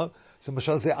עכשיו מה? זה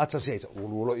למשל זה עצס יצר.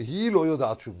 היא לא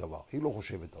יודעת שום דבר, היא לא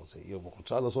חושבת על זה, היא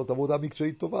רוצה לעשות עבודה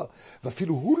מקצועית טובה,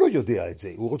 ואפילו הוא לא יודע את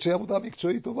זה, הוא רוצה עבודה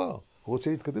מקצועית טובה, הוא רוצה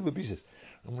להתקדם בביזנס.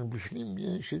 אבל בפנים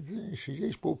יש את זה,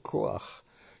 שיש פה כוח,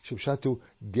 שפשוט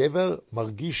גבר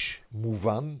מרגיש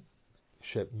מובן,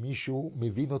 שמישהו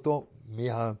מבין אותו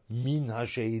מהמין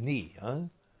השני,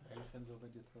 ולכן זה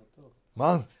עובד יותר טוב.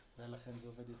 מה? ולכן זה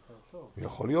עובד יותר טוב.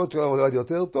 יכול להיות עובד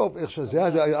יותר טוב, איך שזה,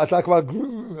 אתה כבר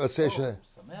עושה ש...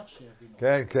 שמח שיבינו.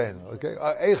 כן, כן,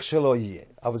 איך שלא יהיה,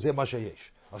 אבל זה מה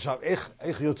שיש. עכשיו,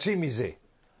 איך יוצאים מזה?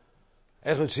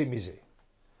 איך יוצאים מזה?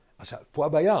 עכשיו, פה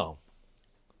הבעיה,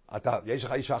 יש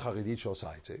לך אישה חרדית שעושה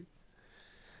את זה,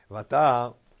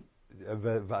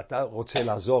 ואתה רוצה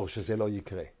לעזור שזה לא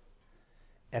יקרה.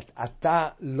 אתה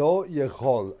לא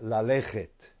יכול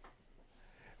ללכת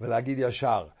ולהגיד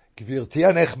ישר, גברתי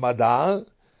הנחמדה,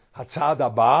 הצעד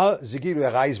הבא זה גילוי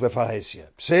הרייס בפרהסיה.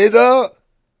 בסדר?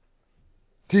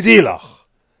 תדעי לך.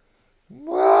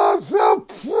 מה זה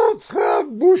פוטה,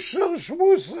 בושר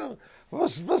שמוסר?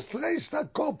 מסטרייסט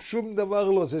הקופ, שום דבר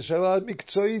לא, זה שאלה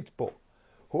מקצועית פה.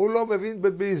 הוא לא מבין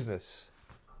בביזנס.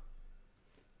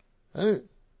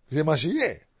 זה מה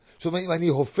שיהיה. זאת אומרת, אם אני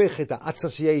הופך את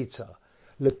העצס יצר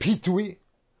לפיתוי,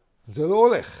 זה לא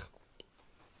הולך.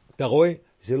 אתה רואה?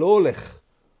 זה לא הולך.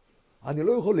 אני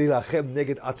לא יכול להילחם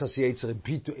נגד עצס יצר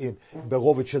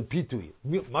ברובד של פיתוי.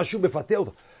 משהו מפתה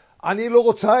אותו. אני לא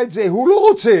רוצה את זה, הוא לא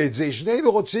רוצה את זה,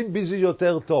 שנינו רוצים ביזי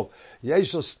יותר טוב.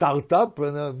 יש לו סטארט-אפ,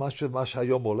 מה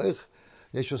שהיום הולך,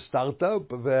 יש לו סטארט-אפ,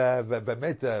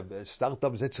 ובאמת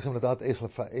סטארט-אפ זה צריכים לדעת איך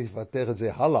לפתח את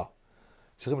זה הלאה.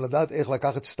 צריכים לדעת איך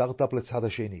לקחת סטארט-אפ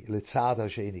לצד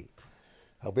השני.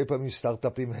 הרבה פעמים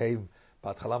סטארט-אפים הם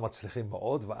בהתחלה מצליחים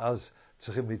מאוד, ואז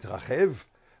צריכים להתרחב,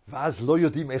 ואז לא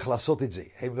יודעים איך לעשות את זה.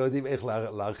 הם לא יודעים איך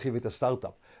להרחיב את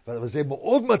הסטארט-אפ. וזה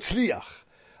מאוד מצליח,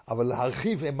 אבל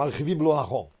להרחיב, הם מרחיבים לא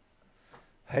נכון.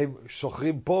 הם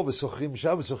שוכרים פה ושוכרים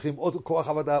שם, ושוכרים עוד כוח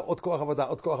עבודה, עוד כוח עבודה,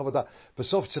 עוד כוח עבודה.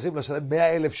 בסוף צריכים לשלם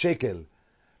 100,000 שקל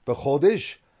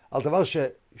בחודש, על דבר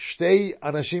ששתי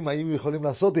אנשים היו יכולים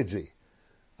לעשות את זה.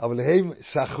 אבל הם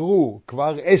שכרו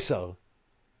כבר 10.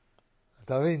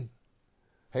 אתה מבין?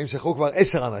 הם שכרו כבר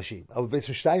 10 אנשים, אבל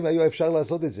בעצם 2 היו אפשר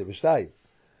לעשות את זה, ב2.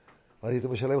 אז היית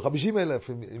משלם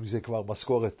 50,000, אם זה כבר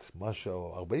משכורת,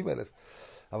 משהו, 40,000.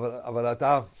 אבל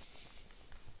אתה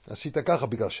עשית ככה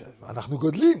בגלל שאנחנו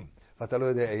גודלים, ואתה לא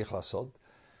יודע איך לעשות.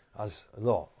 אז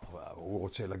לא, הוא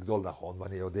רוצה לגדול נכון,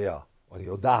 ואני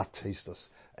יודעת,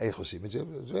 איך עושים את זה.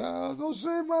 זה הנושא,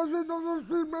 מה זה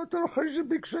נושא, מה אתה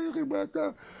חושב בקשרים, מה אתה...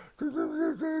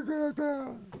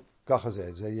 ככה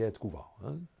זה יהיה תגובה.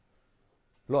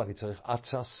 לא, אני צריך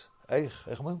עצס,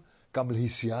 איך אומרים? גם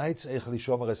להיסייץ, איך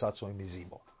לשומר עצמו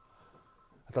מזימו.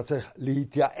 אתה צריך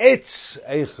להתייעץ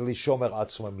איך לשומר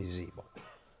עצמו מזימו.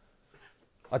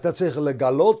 אתה צריך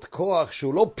לגלות כוח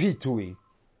שהוא לא פיתוי,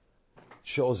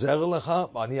 שעוזר לך,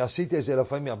 ואני עשיתי את זה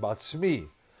לפעמים בעצמי,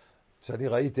 כשאני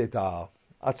ראיתי את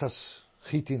העצס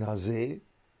חיטין הזה,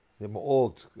 זה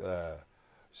מאוד,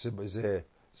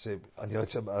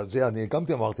 אני גם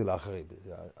אמרתי לאחרים,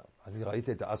 אני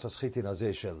ראיתי את העצס חיטין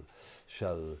הזה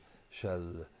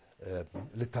של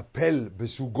לטפל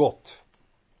בזוגות.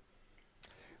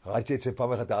 ראיתי את זה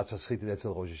פעם אחת את העצס חיטין אצל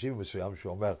ראש ישיבה מסוים,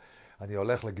 שהוא אומר, אני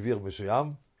הולך לגביר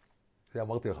מסוים, זה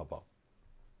אמרתי לך פעם.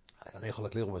 אני יכול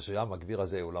לגביר מסוים, הגביר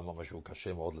הזה הוא למה משהו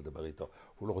קשה מאוד לדבר איתו,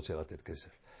 הוא לא רוצה לתת כסף.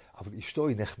 אבל אשתו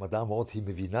היא נחמדה מאוד, היא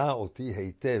מבינה אותי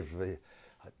היטב.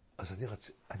 אז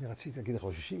אני רציתי להגיד לך,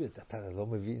 ראש ישיבה, אתה לא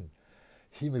מבין.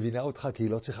 היא מבינה אותך כי היא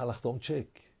לא צריכה לחתום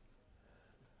צ'ק.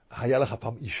 היה לך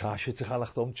פעם אישה שצריכה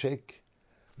לחתום צ'ק?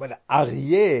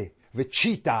 אריה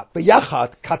וצ'יטה ביחד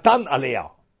קטן עליה.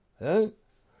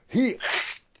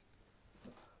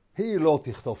 היא לא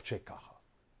תכתוב צ'ק ככה.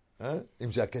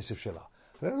 אם זה הכסף שלה.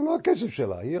 זה לא הכסף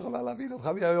שלה, היא יכולה להבין אותך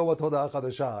מהיום עד הודעה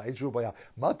חדשה, אין שום בעיה.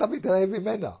 מה אתה מתאהב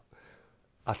ממנה?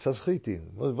 עצס חיטין,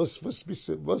 was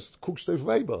guckst du auf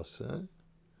Weibers?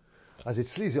 אז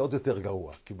אצלי זה עוד יותר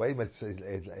גרוע, כי באים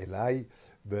אליי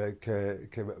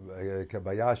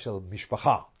כבעיה של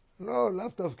משפחה. לא, לאו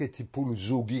דווקא טיפול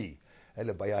זוגי.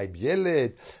 אלא בעיה עם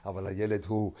ילד, אבל הילד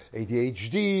הוא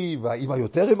ADHD, והאמא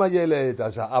יותר עם הילד,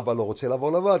 אז האבא לא רוצה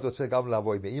לבוא לבד, רוצה גם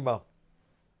לבוא עם האמא.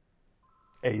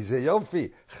 איזה יופי,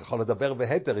 יכול לדבר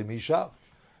בהתר עם אישה,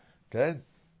 כן?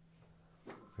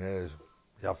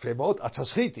 יפה מאוד,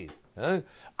 עצס חיטין.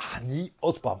 אני,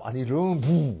 עוד פעם, אני לא,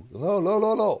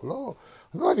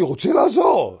 אני רוצה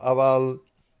לעזור, אבל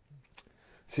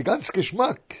זה ganz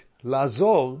geschmack,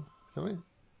 לעזור, אתה מבין?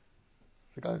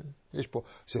 יש פה,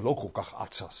 זה לא כל כך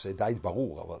עצס, זה די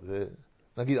ברור, אבל זה,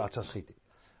 נגיד עצס חיטין.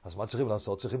 אז מה צריכים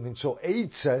לעשות? צריכים למצוא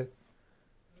עצה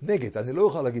נגד, אני לא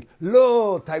יכול להגיד,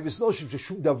 לא, טייבס נושים, זה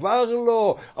שום דבר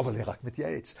לא, אבל אני רק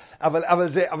מתייעץ.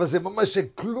 אבל זה ממש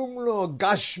כלום לא,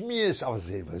 גשמיאס, אבל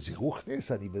זה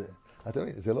רוחניס, אתה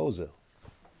מבין, זה לא עוזר.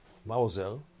 מה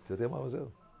עוזר? אתה יודע מה עוזר?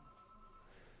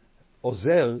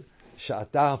 עוזר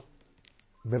שאתה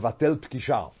מבטל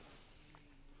פגישה,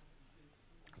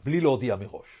 בלי להודיע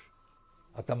מראש.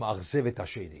 אתה מאכזב את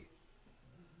השני.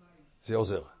 זה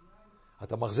עוזר.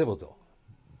 אתה מאכזב אותו.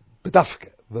 בדווקא,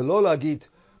 ולא להגיד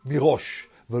מראש,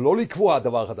 ולא לקבוע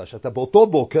דבר חדש. אתה באותו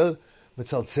בוקר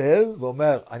מצלצל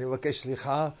ואומר, אני מבקש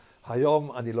סליחה,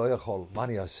 היום אני לא יכול, מה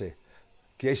אני אעשה?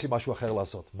 כי יש לי משהו אחר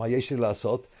לעשות. מה יש לי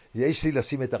לעשות? יש לי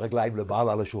לשים את הרגליים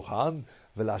למעלה על השולחן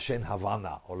ולעשן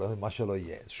הוואנה, או מה שלא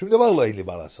יהיה. שום דבר לא אין לי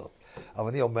מה לעשות. אבל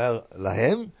אני אומר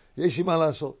להם, יש לי מה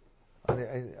לעשות.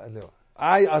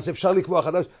 אז אפשר לקבוע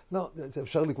חדש? לא,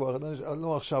 אפשר לקבוע חדש.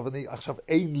 לא, עכשיו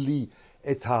אין לי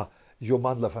את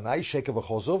היומן לפניי, שקר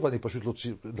וחוזר, ואני פשוט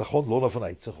להוציא, נכון, לא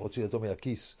לפניי, צריך להוציא אותו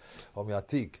מהכיס או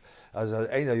מהתיק. אז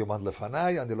אין היומן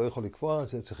לפניי, אני לא יכול לקבוע,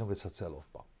 אז צריכים לצלצל עוד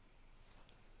פעם.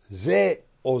 זה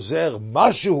עוזר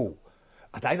משהו.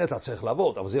 עדיין אתה צריך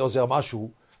לעבוד, אבל זה עוזר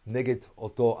משהו נגד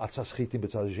אותו עצה סחיטים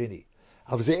בצד השני.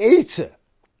 אבל זה עצה.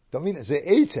 אתה מבין? זה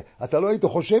עצה. אתה לא היית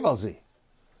חושב על זה.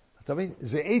 אתה מבין?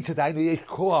 זה עצה, דהיינו יש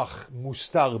כוח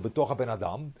מוסתר בתוך הבן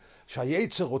אדם,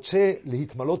 שהיצר רוצה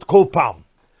להתמלות כל פעם.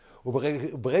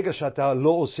 וברגע שאתה לא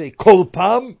עושה כל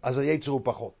פעם, אז היצר הוא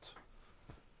פחות.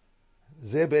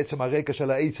 זה בעצם הרקע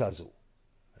של העצה הזו.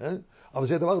 אבל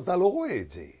זה דבר, אתה לא רואה את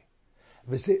זה.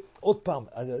 וזה, עוד פעם,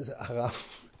 הרב,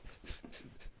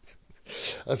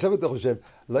 עכשיו אתה חושב,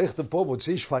 לא יכתוב פה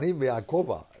מוציא שפנים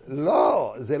מהכובע.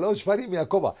 לא, זה לא שפנים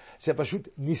מהכובע. זה פשוט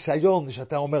ניסיון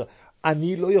שאתה אומר,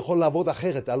 אני לא יכול לעבוד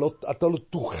אחרת, אתה לא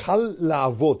תוכל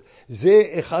לעבוד.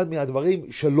 זה אחד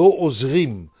מהדברים שלא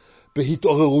עוזרים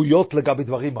בהתעוררויות לגבי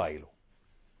דברים האלו.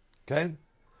 כן?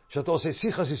 שאתה עושה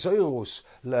שיחה סיסוירוס,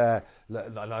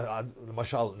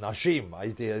 למשל נשים,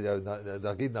 הייתי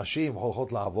להגיד נשים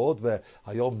הולכות לעבוד,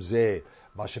 והיום זה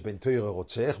מה שבן תוירה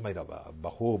רוצח,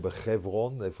 בחור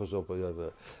בחברון, איפה זה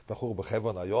בחור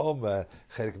בחברון היום,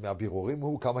 חלק מהבירורים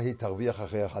הוא כמה היא תרוויח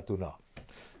אחרי החתונה.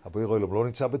 הבורא עולם לא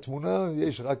נמצא בתמונה,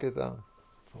 יש רק את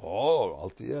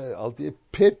אל תהיה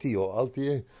פטי, או אל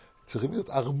תהיה, צריכים להיות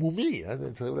ערמומי,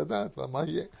 צריכים לדעת מה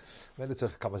יהיה. ואלה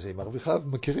צריך כמה זה היא מרוויחה,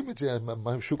 מכירים את זה,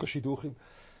 שוק השידוכים.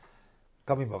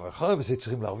 כמה היא מרוויחה, וזה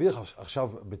צריכים להרוויח.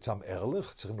 עכשיו בצם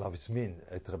ארלך, צריכים להזמין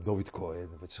את רב דוד כהן,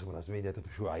 וצריכים להזמין את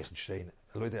הפשוע אייכנשטיין.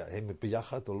 אני לא יודע, הם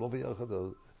ביחד או לא ביחד, או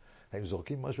הם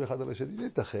זורקים משהו אחד על השני,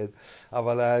 להתאחד,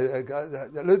 אבל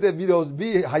לא יודע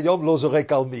מי היום לא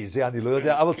זורק על מי, זה אני לא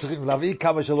יודע, אבל צריכים להביא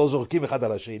כמה שלא זורקים אחד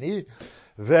על השני,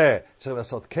 וצריכים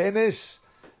לעשות כנס,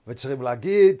 וצריכים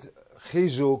להגיד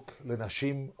חיזוק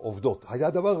לנשים עובדות. היה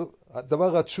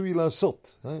דבר רצוי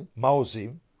לעשות. מה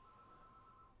עושים?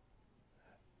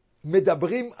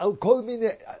 מדברים על כל מיני,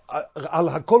 על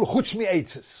הכל חוץ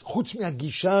מעצס, חוץ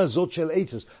מהגישה הזאת של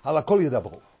עצס, על הכל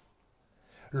ידברו.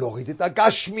 להוריד את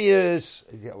הגשמיאס.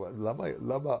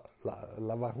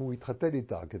 למה הוא התחתן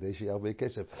איתה? כדי שיהיה הרבה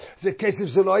כסף. זה כסף,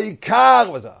 זה לא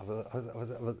העיקר.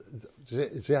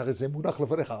 זה מונח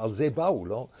לפניך, על זה באו,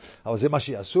 לא? אבל זה מה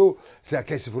שיעשו, זה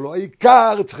הכסף הוא לא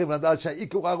העיקר, צריכים לדעת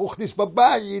שהעיקר הרוחניס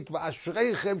בבית,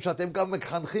 ואשריכם שאתם גם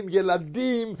מחנכים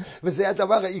ילדים, וזה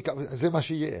הדבר העיקר, זה מה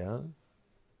שיהיה,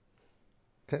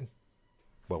 כן,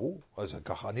 ברור. אז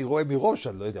ככה אני רואה מראש,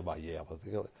 אני לא יודע מה יהיה,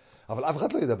 אבל אף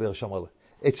אחד לא ידבר שם על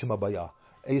עצם הבעיה,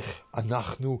 איך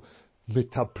אנחנו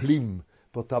מטפלים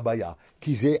באותה בעיה,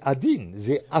 כי זה עדין,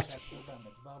 זה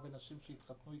מדובר בנשים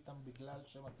שהתחתנו איתם בגלל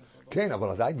שהם הכנסות. כן, אבל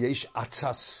עדיין יש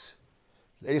עצס,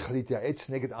 איך להתייעץ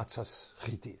נגד עצס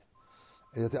חיטי.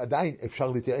 עדיין אפשר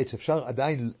להתייעץ, אפשר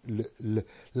עדיין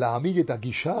להעמיד את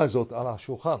הגישה הזאת על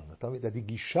השולחן, את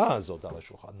הגישה הזאת על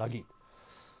השולחן, נגיד.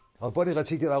 אבל פה אני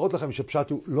רציתי להראות לכם שפשט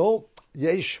הוא, לא,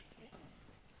 יש,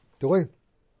 אתה רואה?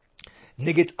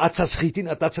 נגד עצס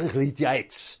חיטין אתה צריך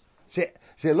להתייעץ.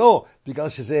 זה לא בגלל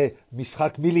שזה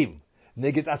משחק מילים.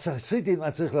 נגד עצס חיטין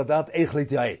אתה צריך לדעת איך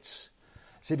להתייעץ.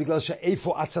 זה בגלל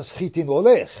שאיפה עצס חיטין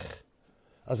הולך,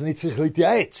 אז אני צריך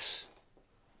להתייעץ.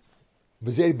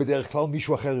 וזה בדרך כלל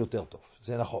מישהו אחר יותר טוב.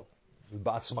 זה נכון.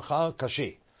 בעצמך קשה.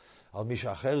 אבל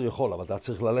מישהו אחר יכול, אבל אתה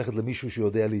צריך ללכת למישהו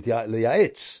שיודע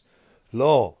לייעץ.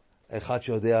 לא אחד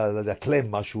שיודע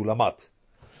לדקלם מה שהוא למד.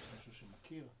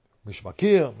 מי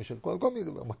שמכיר, מי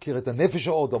שמכיר את הנפש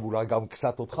עוד, אבל אולי גם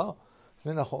קצת אותך,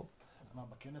 זה נכון. אז מה,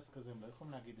 בכנס כזה הם לא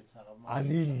יכולים להגיד את זה הרב?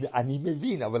 אני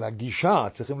מבין, אבל הגישה,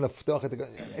 צריכים לפתוח את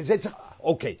זה.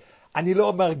 אוקיי, אני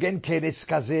לא מארגן כנס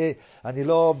כזה, אני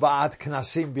לא בעד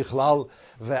כנסים בכלל,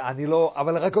 ואני לא,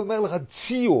 אבל רק אומר לך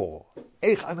ציור,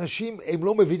 איך אנשים, הם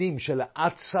לא מבינים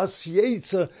שלעצס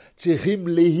יצר צריכים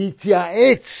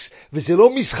להתייעץ, וזה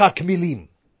לא משחק מילים.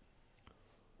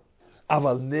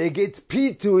 אבל נגד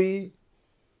פיתוי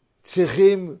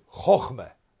צריכים חוכמה,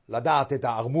 לדעת את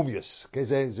הארמומיוס, כי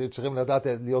זה צריכים לדעת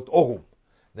להיות אורום,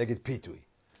 נגד פיתוי.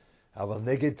 אבל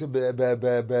נגד,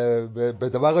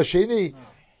 בדבר השני,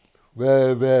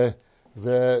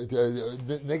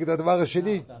 נגד הדבר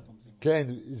השני, כן,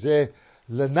 זה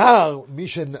לנער,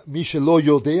 מי שלא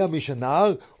יודע, מי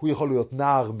שנער, הוא יכול להיות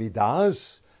נער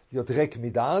מדעס, להיות ריק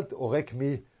מדעת, או ריק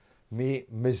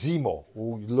ממזימו,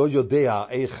 הוא לא יודע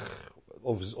איך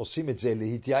עושים את זה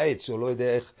להתייעץ, הוא לא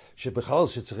יודע איך שבכלל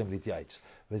שצריכים להתייעץ,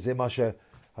 וזה מה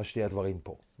שהשתי הדברים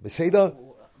פה. בסדר?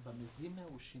 במזימה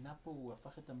הוא שינה פה, הוא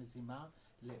הפך את המזימה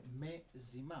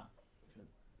למזימה.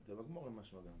 זה בגמור עם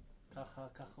משמע גם. ככה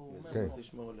הוא אומר כן.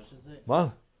 לו, שזה... מה?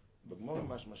 בגמור עם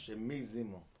משמע שמי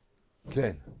זימו.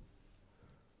 כן.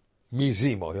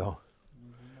 מזימו, יא. כן.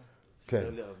 סיפר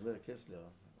לי הרב מאיר קסלר,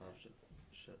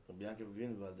 רבי ינקל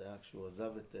וינבלד היה כשהוא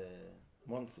עזב את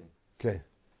מונסי. כן.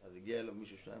 אז הגיע אליו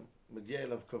מישהו שם, מגיע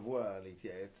אליו קבוע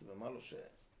להתייעץ, ואמר לו שהוא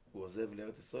עוזב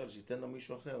לארץ ישראל, שייתן לו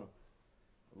מישהו אחר.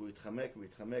 והוא התחמק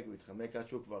והתחמק והתחמק עד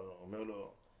שהוא כבר אומר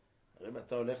לו, הרב,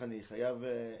 אתה הולך, אני חייב,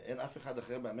 אין אף אחד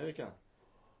אחר באמריקה?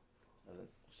 אז אני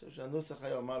חושב שהנוסח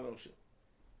היה, אמר לו,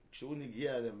 כשהוא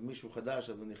נגיע למישהו חדש,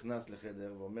 אז הוא נכנס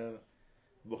לחדר ואומר,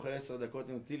 בוחר 10 דקות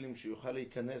עם טילים שיוכל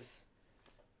להיכנס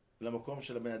למקום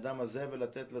של הבן אדם הזה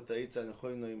ולתת לו את העיצה, אני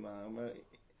יכול אומר,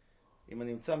 אם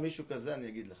אני אמצא מישהו כזה, אני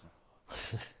אגיד לך.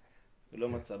 הוא לא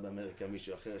מצא באמריקה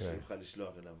מישהו אחר שיוכל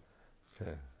לשלוח אליו.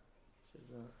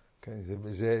 כן,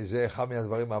 זה אחד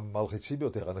מהדברים המלחיצים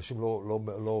ביותר. אנשים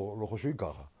לא חושבים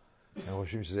ככה. הם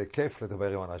חושבים שזה כיף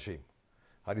לדבר עם אנשים.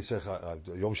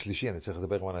 יום שלישי אני צריך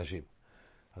לדבר עם אנשים.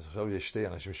 אז עכשיו יש 2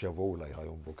 אנשים שיבואו אליי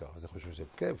היום בוקר. אז אני חושב שזה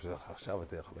כיף, עכשיו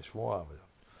אתה יכול לשמוע.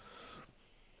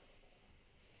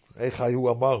 איך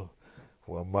הוא אמר?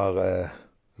 הוא אמר,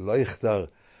 לא יכתר,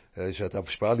 שאתה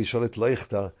בא לשאול את לא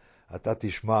יכתר, אתה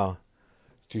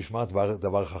תשמע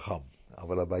דבר חכם.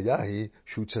 אבל הבעיה היא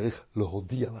שהוא צריך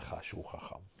להודיע לך שהוא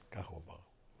חכם. כך הוא אמר.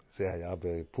 זה היה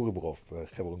בפורים רוב,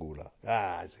 בחבר גאולה.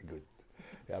 זה גוד.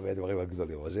 היה מהדברים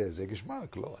הגדולים. אבל זה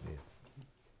גשמק, לא אני.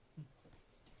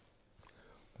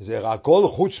 זה הכל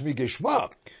חוץ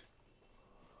מגשמק.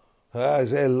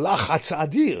 זה לחץ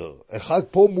אדיר. אחד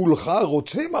פה מולך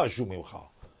רוצה משהו ממך.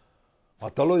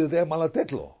 אתה לא יודע מה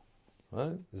לתת לו.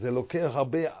 זה לוקח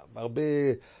הרבה,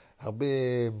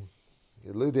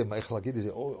 לא יודע איך להגיד את זה,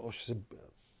 או שזה,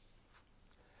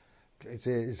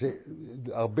 זה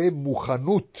הרבה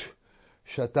מוכנות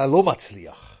שאתה לא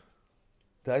מצליח.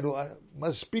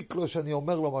 מספיק לו שאני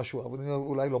אומר לו משהו, אבל אני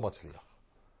אולי לא מצליח.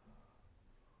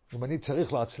 אם אני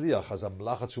צריך להצליח, אז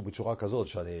הלחץ הוא בצורה כזאת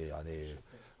שאני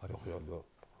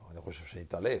חושב שאני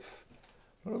אתעלף.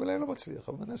 אבל אני לא מצליח,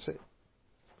 אבל ננסה.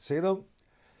 בסדר?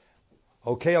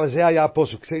 אוקיי, אבל זה היה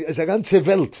הפוסוק. זה גם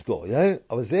צוולט פה,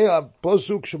 אבל זה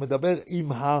הפוסוק שמדבר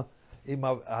עם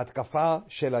ההתקפה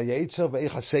של היצר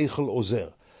ואיך השכל עוזר.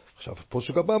 עכשיו,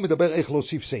 הפוסוק הבא מדבר איך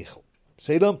להוסיף שכל.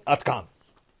 בסדר? עד כאן.